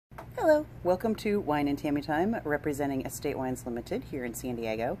Hello, welcome to Wine and Tammy Time, representing Estate Wines Limited here in San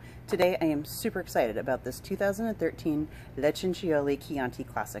Diego. Today I am super excited about this 2013 Le Cinciole Chianti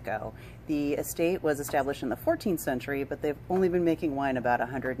Classico. The estate was established in the 14th century, but they've only been making wine about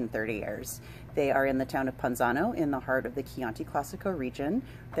 130 years. They are in the town of Ponzano in the heart of the Chianti Classico region.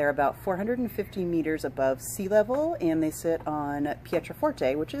 They're about 450 meters above sea level, and they sit on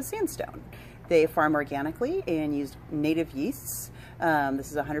pietraforte, which is sandstone. They farm organically and use native yeasts.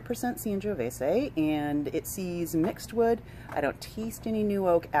 This is 100% Sangiovese, and it sees mixed wood. I don't taste any new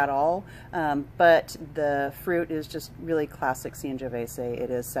oak at all, but the fruit is just really classic Sangiovese. It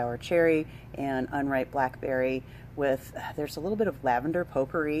is sour cherry and unripe blackberry with, there's a little bit of lavender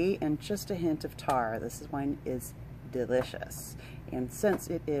potpourri and just a hint of tar. This wine is delicious. And since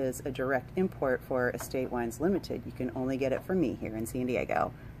it is a direct import for Estate Wines Limited, you can only get it from me here in San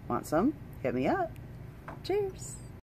Diego. Want some? Hit me up. Cheers!